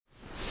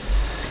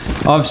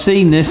I've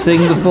seen this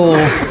thing before.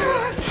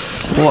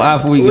 What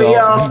have we got? We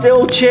are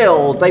still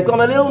chilled. They've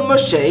gone a little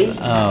mushy.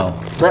 Oh.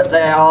 But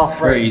they are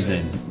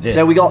freezing. Yeah.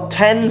 So we got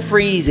 10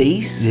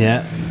 freezies.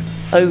 Yeah.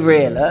 Over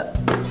here, look.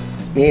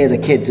 Here are the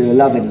kids who are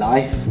loving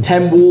life.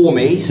 10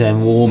 warmies.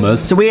 10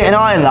 warmers. So we hit an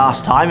iron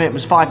last time. It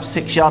was 5 to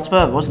 6 yards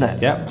further, wasn't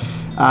it? Yep.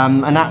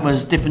 And that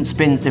was different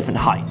spins, different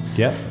heights.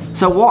 Yep.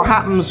 So what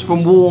happens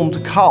from warm to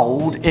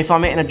cold if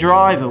I'm hitting a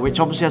driver, which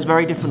obviously has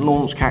very different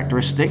launch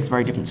characteristics,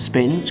 very different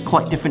spins,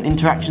 quite different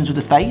interactions with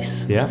the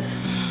face? Yeah.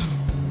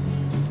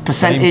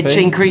 Percentage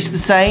increase the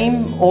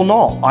same or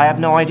not? I have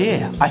no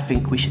idea. I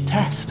think we should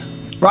test.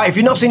 Right, if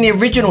you've not seen the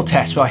original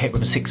test where I hit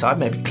with a 6-iron,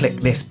 maybe click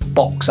this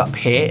box up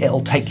here.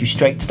 It'll take you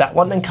straight to that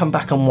one. Then come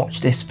back and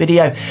watch this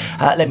video.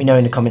 Let me know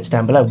in the comments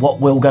down below what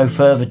will go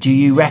further. Do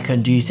you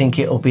reckon? Do you think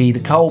it'll be the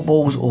cold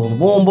balls or the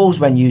warm balls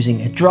when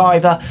using a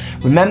driver?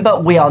 Remember,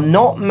 we are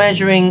not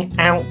measuring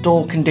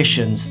outdoor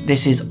conditions.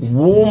 This is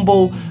warm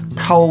ball,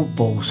 cold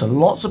ball. So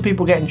lots of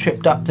people getting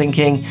tripped up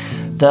thinking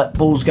that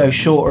balls go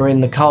shorter in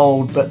the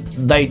cold, but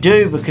they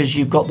do because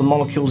you've got the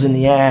molecules in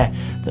the air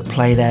that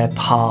play their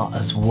part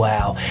as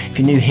well. If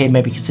you're new here,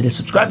 maybe consider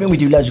subscribing. We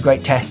do loads of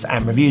great tests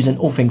and reviews and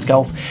all things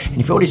golf. And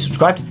if you're already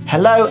subscribed,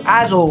 hello.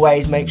 As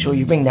always, make sure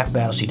you ring that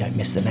bell so you don't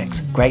miss the next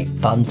great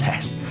fun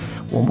test.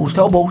 Warm balls,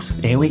 cold balls,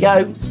 here we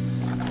go.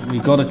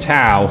 We've got a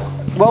towel.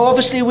 Well,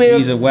 obviously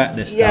These are wet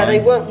this time. Yeah,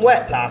 they weren't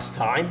wet last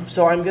time,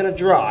 so I'm gonna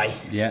dry.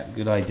 Yeah,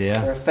 good idea.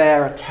 For a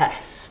fairer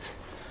test.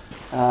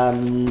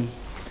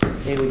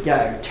 Here we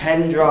go,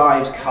 10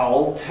 drives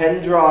cold,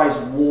 10 drives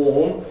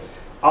warm.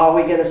 Are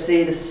we going to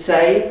see the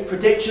same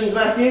predictions,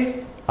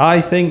 Matthew?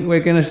 I think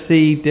we're going to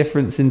see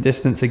difference in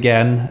distance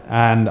again,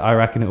 and I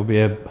reckon it will be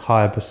a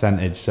higher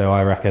percentage, so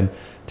I reckon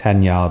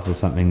 10 yards or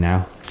something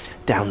now.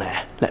 Down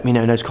there, let me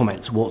know in those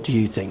comments, what do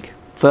you think?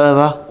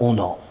 Further or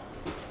not?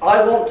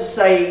 I want to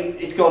say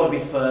it's got to be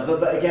further,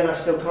 but again I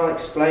still can't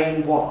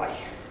explain why.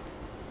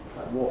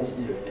 Like what is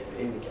doing it?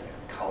 Here we go,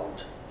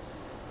 cold.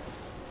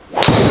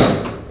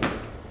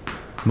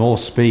 More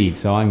speed,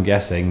 so I'm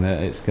guessing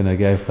that it's going to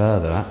go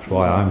further. That's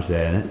why I'm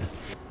saying it.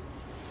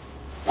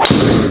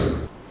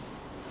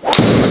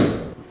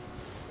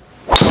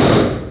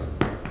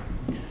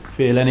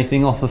 Feel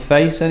anything off the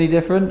face any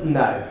different?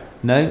 No.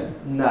 No?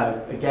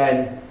 No.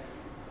 Again,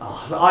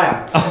 I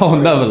am. Oh,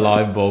 another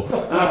line ball.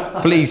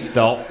 Please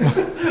stop.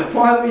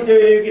 Why aren't we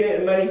doing who can hit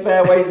as many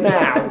fairways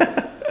now?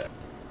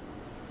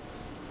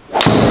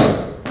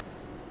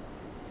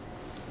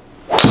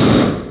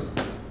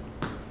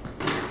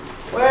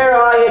 Where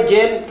are you,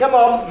 Jim? Come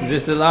on. Is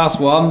this the last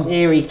one?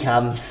 Here he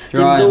comes.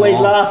 Try Jim's always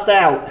more. last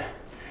out.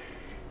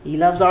 He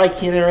loves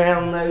hiking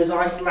around those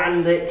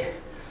Icelandic,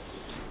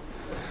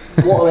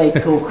 what are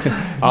they called?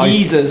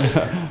 Geysers.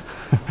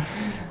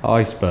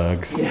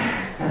 Icebergs.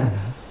 Yeah.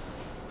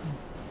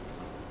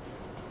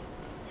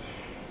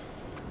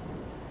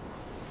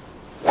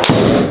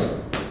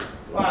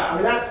 Right, I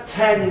mean that's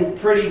 10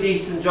 pretty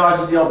decent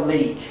drives with the odd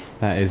leak.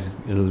 That is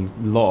a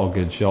lot of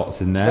good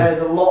shots in there. There's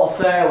a lot of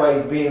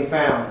fairways being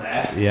found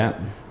there. Yeah.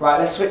 Right,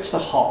 let's switch to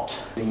hot.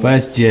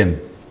 Where's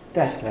Jim?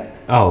 There.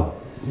 Oh,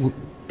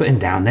 put him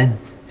down then.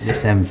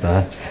 This end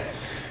first.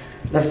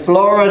 The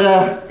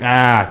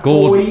Florida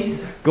Gordon.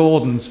 boys.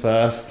 Gordon's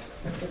first.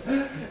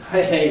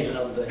 I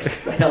love this.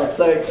 They are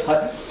so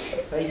excited.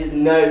 They just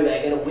know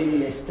they're going to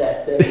win this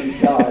test every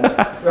time.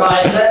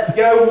 Right, let's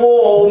go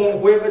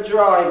warm with a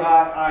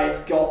driver.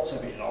 It's got to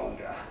be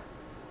longer.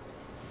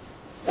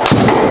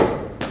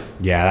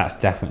 Yeah, that's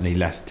definitely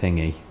less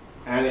tingy.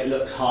 And it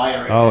looks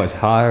higher again. Oh, it's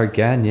higher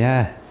again,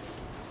 yeah.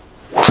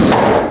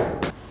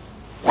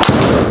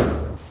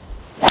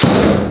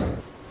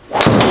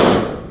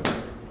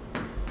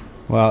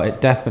 Well, it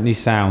definitely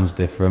sounds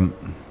different.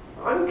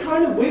 I'm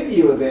kind of with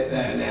you a bit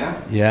there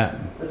now. Yeah.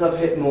 As I've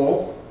hit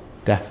more.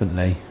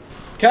 Definitely.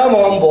 Come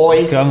on,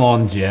 boys. Come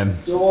on, Jim.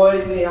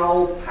 Join the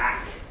old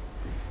pack.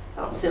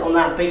 Don't sit on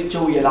that beach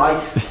all your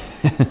life.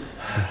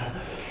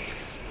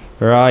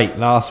 Right,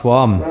 last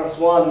one. Last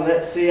one.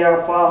 Let's see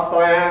how fast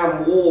I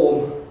am.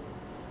 Warm.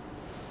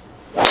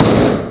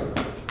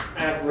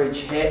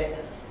 Average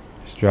hit.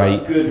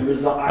 Straight. Good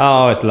result.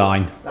 Oh, it's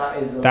line.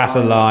 That is a That's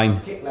line. a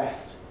line. Kick left.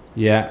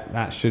 Yeah,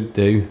 that should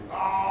do.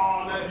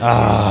 Oh, no,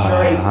 it's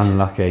straight.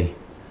 Unlucky.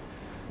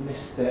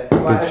 Missed it.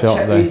 Right, let's shot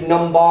check there. these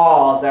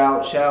numbers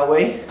out, shall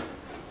we?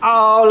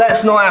 Oh,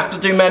 let's not have to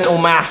do mental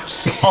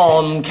maths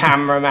on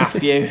camera,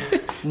 Matthew.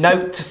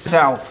 Note to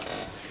self.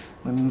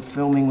 When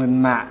filming with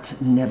Matt,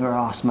 never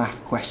ask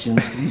math questions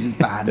because he's as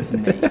bad as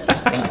me.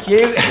 Thank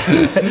you.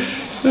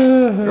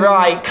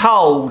 Right,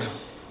 cold.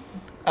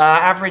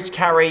 Average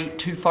carry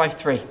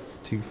 253.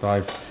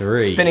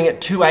 253. Spinning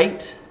at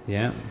 2.8.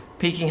 Yeah.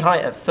 Peaking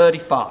height at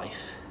 35.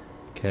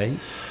 Okay.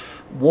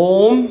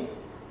 Warm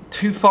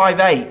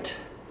 258.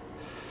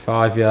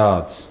 5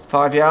 yards.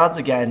 5 yards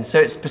again. So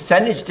its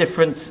percentage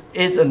difference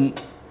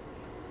isn't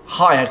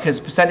higher because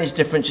percentage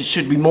difference it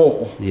should be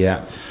more.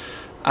 Yeah.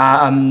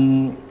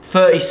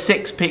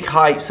 36 peak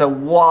height, so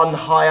one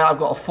higher. I've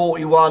got a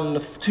 41, a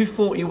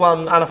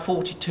 241 and a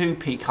 42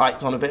 peak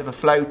height on a bit of a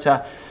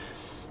floater.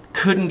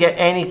 Couldn't get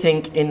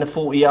anything in the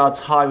 40 yards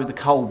high with the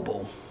cold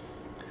ball.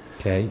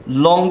 Okay.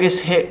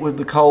 Longest hit with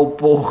the cold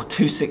ball,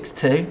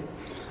 262.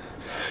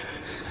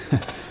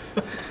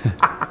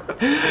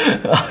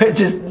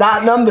 Just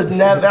that number's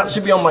never. That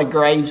should be on my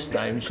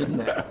gravestone,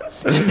 shouldn't it?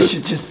 It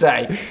should just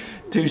say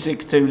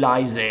 262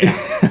 lies here.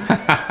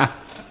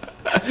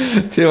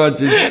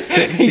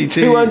 262. He's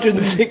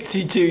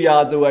 262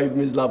 yards away from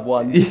his loved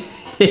one.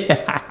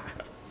 Yeah.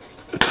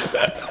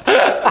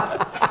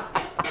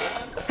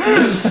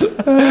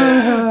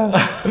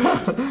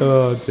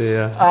 Oh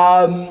dear.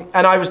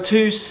 And I was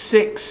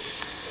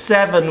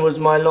 267 was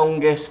my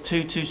longest,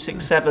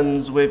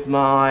 2.267s with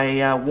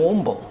my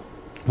warm ball.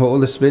 What were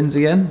the spins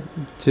again?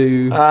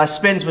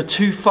 Spins were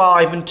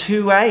 2.5 and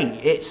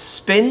 2.8. It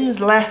spins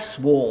less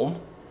warm,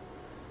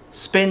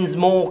 spins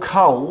more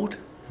cold.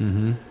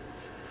 Mm-hmm.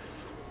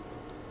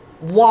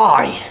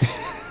 Why?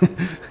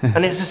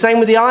 And it's the same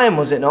with the iron,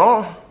 was it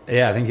not?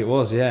 Yeah, I think it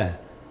was. Yeah,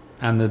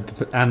 and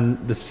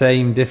the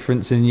same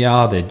difference in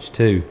yardage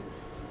too.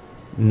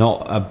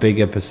 Not a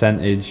bigger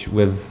percentage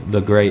with the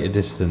greater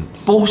distance.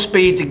 Ball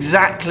speed's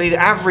exactly the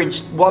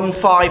average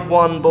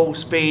 151 ball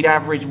speed,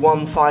 average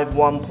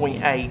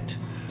 151.8,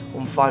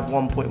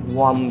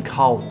 151.1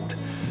 cold.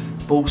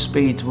 Ball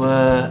speeds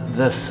were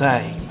the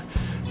same.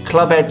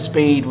 Club head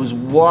speed was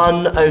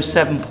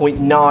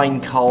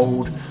 107.9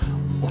 cold,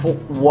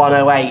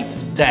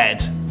 108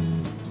 dead.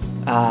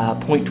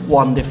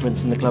 0.1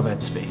 difference in the club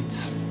head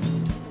speeds.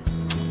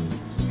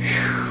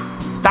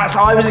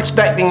 I was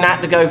expecting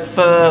that to go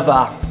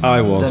further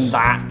than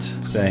that.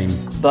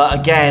 Same. But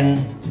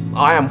again,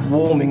 I am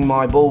warming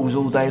my balls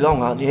all day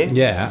long, aren't you?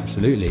 Yeah,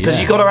 absolutely. Because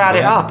you've got to add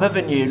it up,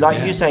 haven't you?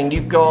 Like you're saying,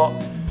 you've got...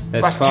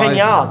 That's 10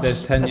 yards.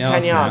 There's 10 yards.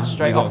 10 yards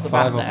straight off the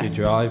bat there. 5 off your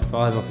drive,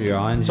 5 off your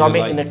irons. So I'm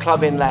hitting a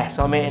club in less.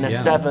 I'm hitting a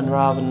 7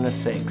 rather than a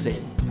 6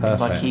 in. Perfect.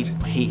 If I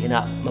keep heating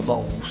up my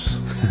balls.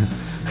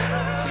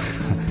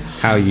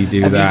 How you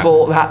do that? Have you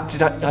bought that?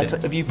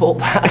 Have you bought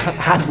that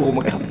hand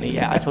warmer company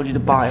yet? I told you to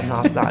buy them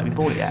last night. Have you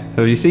bought it yet?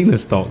 Have you seen the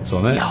stocks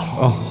on it?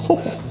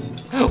 Oh.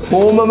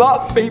 Warm them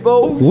up,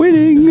 people.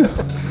 Winning.